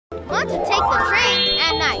want to take the train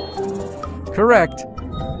at night. Correct.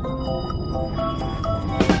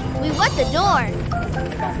 We want the door.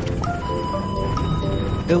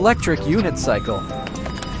 Electric unicycle.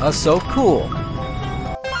 So cool.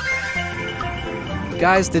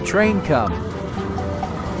 Guys, the train come.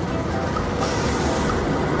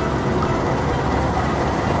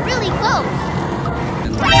 Really close.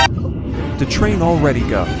 The train already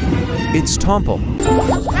go. It's Tomple.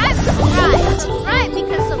 Subscribe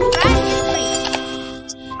because subscribe is free.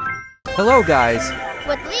 Hello, guys.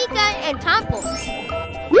 With Leika and Tomple.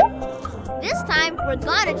 This time, we're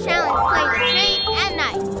gonna challenge play the train at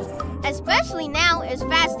night. Especially now is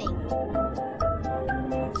fasting.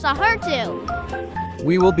 Sahur too.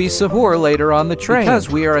 We will be sahur later on the train because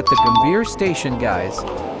we are at the Gambhir station, guys.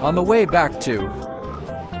 On the way back to...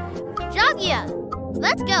 Jagya,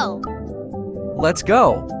 let's go. Let's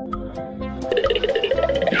go.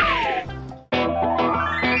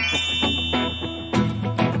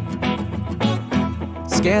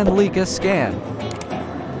 Scan, Leika, scan.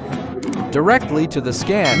 Directly to the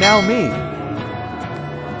scan. Now me.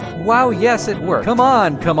 Wow, yes, it worked. Come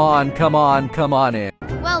on, come on, come on, come on in.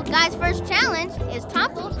 Well, guys, first challenge is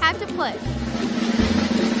Tomple have to push.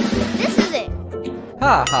 This is it.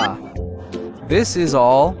 Ha ha. This is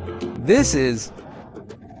all. This is...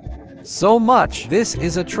 so much. This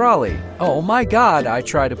is a trolley. Oh my god, I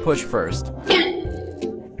try to push first.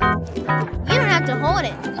 You don't have to hold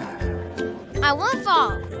it. I won't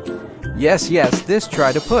fall. Yes, this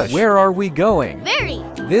try to push. Where are we going? Very.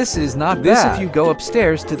 This is not this bad. If you go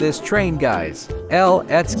upstairs to this train, guys.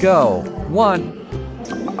 Let's go. 1.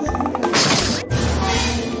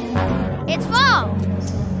 It's fall.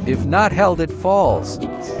 If not held, it falls. We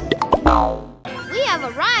have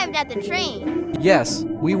arrived at the train. Yes,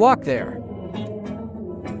 we walk there.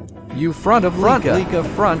 You front of Leika,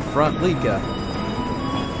 front, Leika.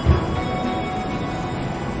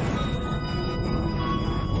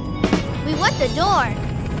 We want the door.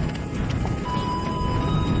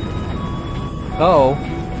 Oh.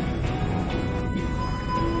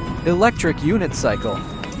 Electric unicycle.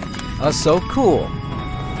 So cool.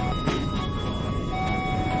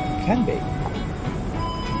 Can be.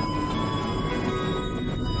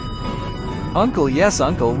 Uncle, yes,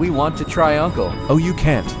 Uncle, we want to try, Uncle. Oh, you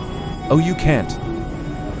can't. Oh, you can't.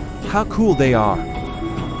 How cool they are.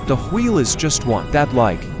 The wheel is just one. That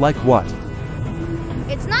like what?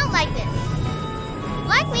 It's not like this.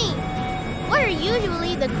 Like me. What are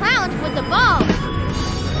usually the clowns with the balls?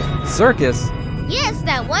 Circus. Yes,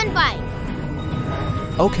 that one bike.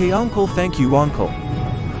 Okay, Uncle, thank you, Uncle.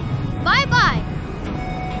 Bye-bye.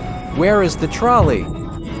 Where is the trolley?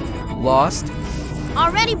 Lost?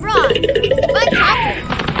 Already brought. But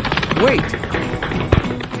Tomple. Wait.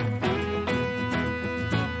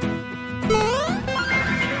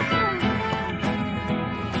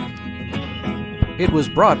 It was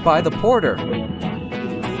brought by the porter.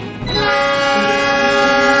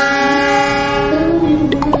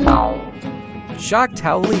 Shocked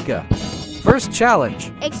how Leika. First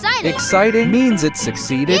challenge. Exciting. Exciting means it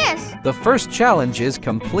succeeded. Yes. The first challenge is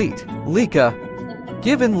complete. Leika.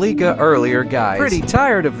 Given Leika earlier, guys. Pretty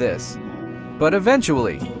tired of this. But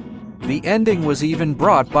eventually, the ending was even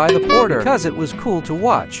brought by the porter because it was cool to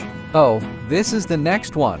watch. Oh, this is the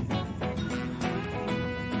next one.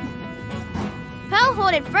 Pal,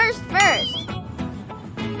 hold it first.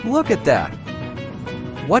 Look at that.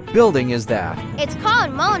 What building is that? It's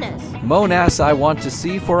called Mona's. Monas I want to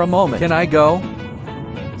see for a moment. Can I go?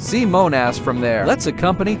 See Monas from there. Let's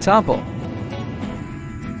accompany Tomple.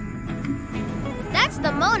 That's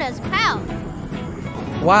the Mona's pal.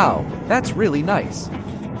 Wow, that's really nice.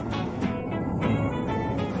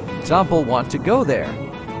 Tomple want to go there.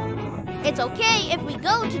 It's okay if we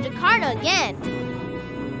go to Jakarta again.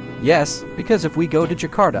 Yes, because if we go to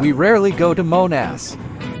Jakarta, we rarely go to Monas.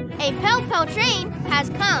 A Pel train has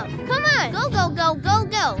come. Come on,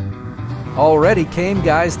 go. Already came,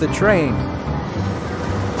 guys, the train.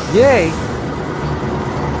 Yay!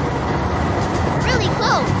 Really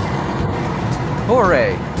close.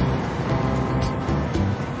 Hooray!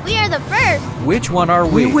 We are the first. Which one are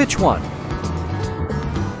we? Which one?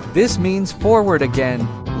 This means forward again.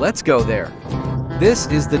 Let's go there. This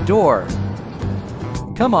is the door.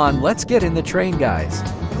 Come on, let's get in the train, guys.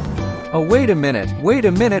 Oh, wait a minute,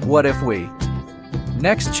 what if we...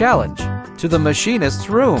 Next challenge, to the machinist's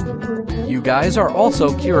room. You guys are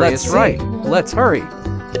also curious, right? Let's hurry.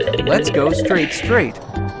 Let's go straight. Straight.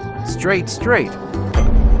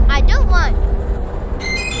 I don't want.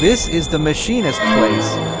 This is the machinist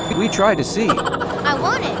place. We try to see. I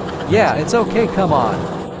want it. Yeah, it's okay, come on.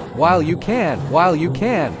 While you can. Why?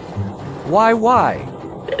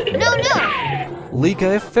 No, no.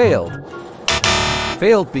 Leika failed.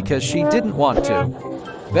 Failed because she didn't want to.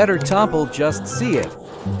 Better Tomple just see it.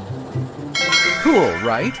 Cool,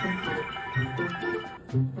 right?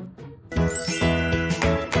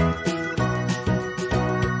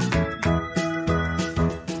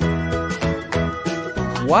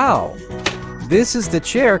 Wow! This is the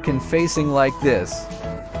chair facing like this.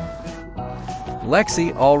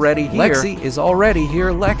 Lexi already here. Lexi is already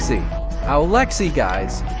here, Lexi. How Lexi,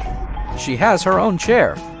 guys? She has her own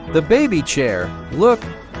chair. The baby chair. Look,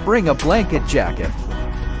 bring a blanket jacket.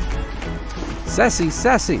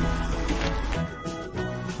 Sassy.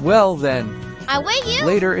 Well then. I wait you.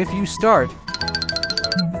 Later if you start.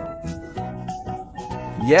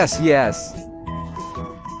 Yes.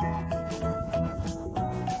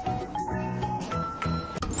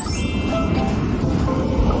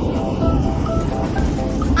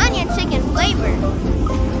 Onion chicken flavor.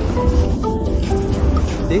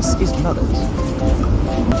 This is Mother's.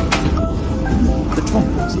 The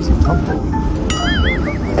Tomples is a Tomple.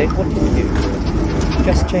 Then what do you do?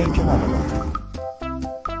 Just change another one.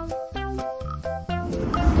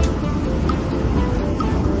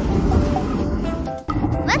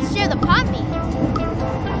 Let's share the pot meat.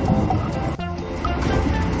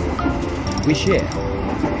 We share.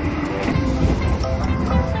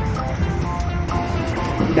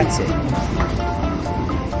 That's it.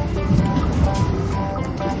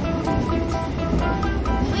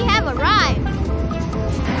 We have arrived.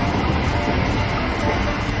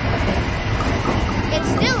 It's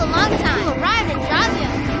still a long time to arrive in Georgia.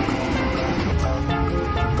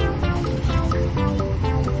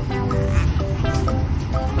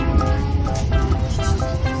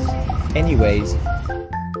 Anyways,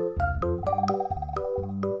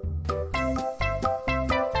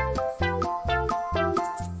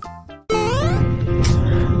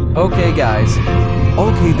 Okay, guys.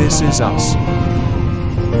 Okay, this is us.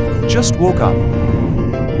 Just woke up.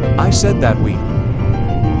 I said that we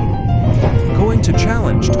going to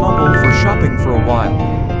challenge Tomple for shopping for a while.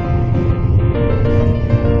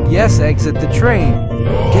 Yes, exit the train.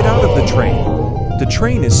 Get out of the train. The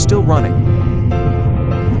train is still running.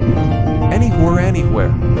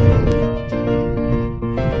 Anywhere.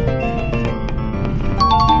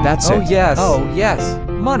 That's it. Oh yes.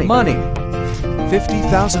 Money.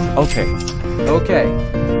 50,000. Okay. Okay.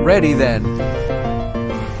 Ready then.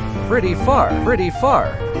 Pretty far.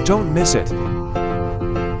 Don't miss it.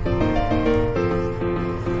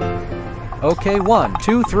 Okay, 1,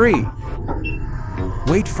 2, 3.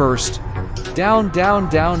 Wait first. Down.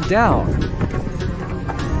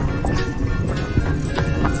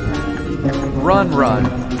 Run.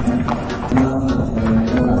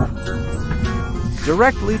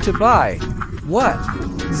 Directly to buy. What?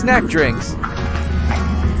 Snack drinks.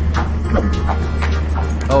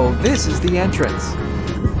 Oh, this is the entrance.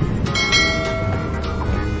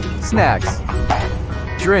 Snacks.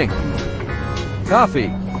 Drink.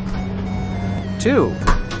 Coffee. 2.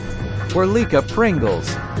 For Leika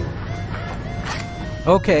Pringles.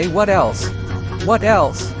 Okay, what else? What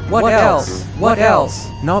else?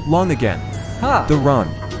 Not long again. Ha! The run.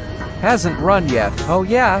 Hasn't run yet. Oh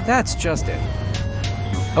yeah, that's just it.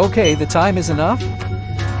 Okay, the time is enough.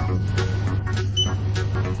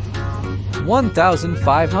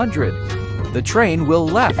 1,500. The train will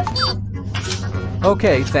left.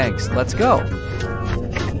 Okay, thanks. Let's go.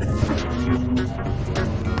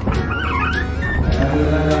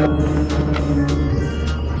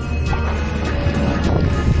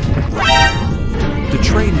 The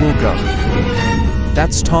train will go.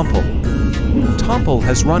 That's Tomple. Tomple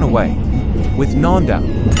has run away. With Nonda.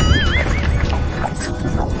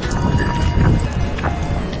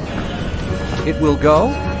 It will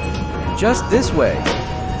go? Just this way.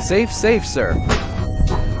 Safe, sir.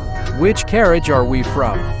 Which carriage are we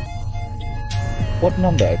from? what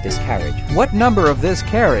number of this carriage? What number of this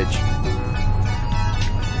carriage?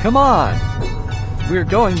 Come on. We're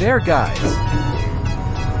going there, guys.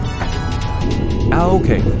 Ah,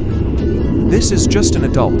 okay. This is just an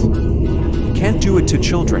adult. Can't do it to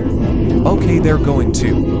children. Okay, they're going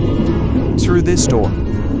to. Through this door.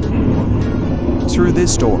 Through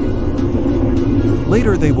this door.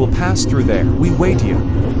 Later they will pass through there. We wait here.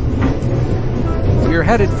 We're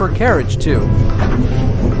headed for carriage 2.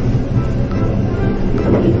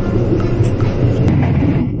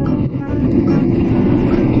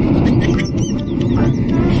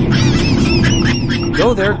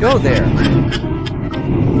 Go there, go there.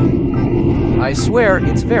 I swear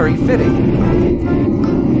it's very fitting.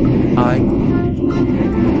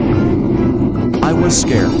 I was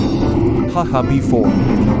scared. Haha before.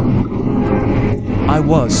 I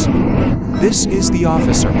was. This is the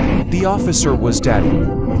officer. The officer was Daddy.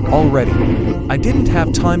 Already. I didn't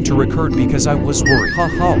have time to record because I was worried.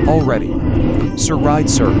 Haha, already. Sir, ride,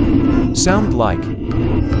 sir. Sound like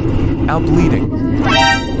out bleeding.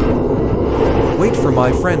 Wait for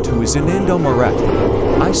my friend who is in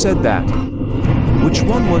Indomaret. I said that. Which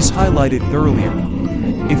one was highlighted earlier?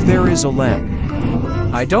 If there is a lamp.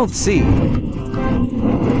 I don't see.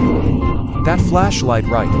 That flashlight,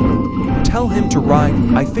 right? Tell him to ride.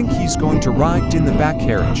 I think he's going to ride in the back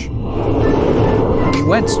carriage. He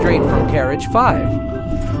went straight from carriage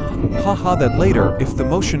 5. Haha, that later if the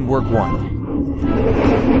motion work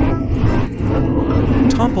 1.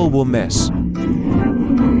 Temple will miss.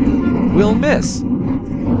 We'll miss.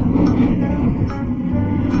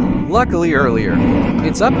 Luckily earlier,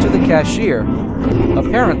 it's up to the cashier.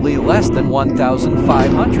 Apparently less than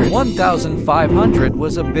 1,500. 1,500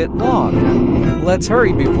 was a bit long. Let's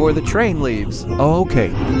hurry before the train leaves. Oh,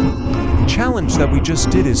 okay. Challenge that we just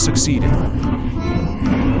did is succeeded.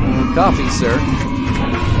 Coffee, sir.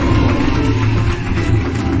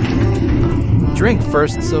 Drink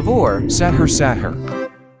first, Savour. Sat her.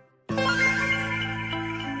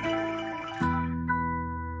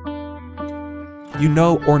 You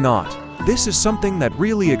know or not, this is something that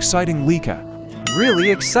really exciting, Leika.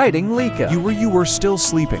 Really exciting, Leika. You were still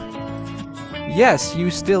sleeping. Yes,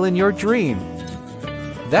 you still in your dream.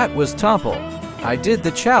 That was Temple. I did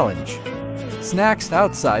the challenge. Snacks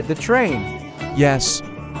outside the train. Yes.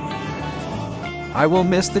 I will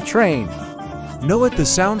miss the train. Know it, the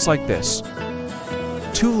sounds like this.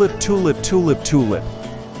 Tulip.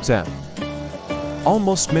 Zem.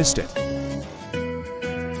 Almost missed it.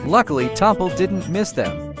 Luckily, Temple didn't miss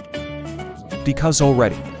them. Because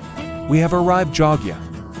already, we have arrived Jogya.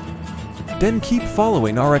 Then keep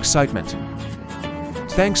following our excitement.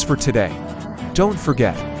 Thanks for today. Don't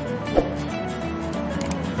forget.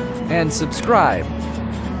 And subscribe.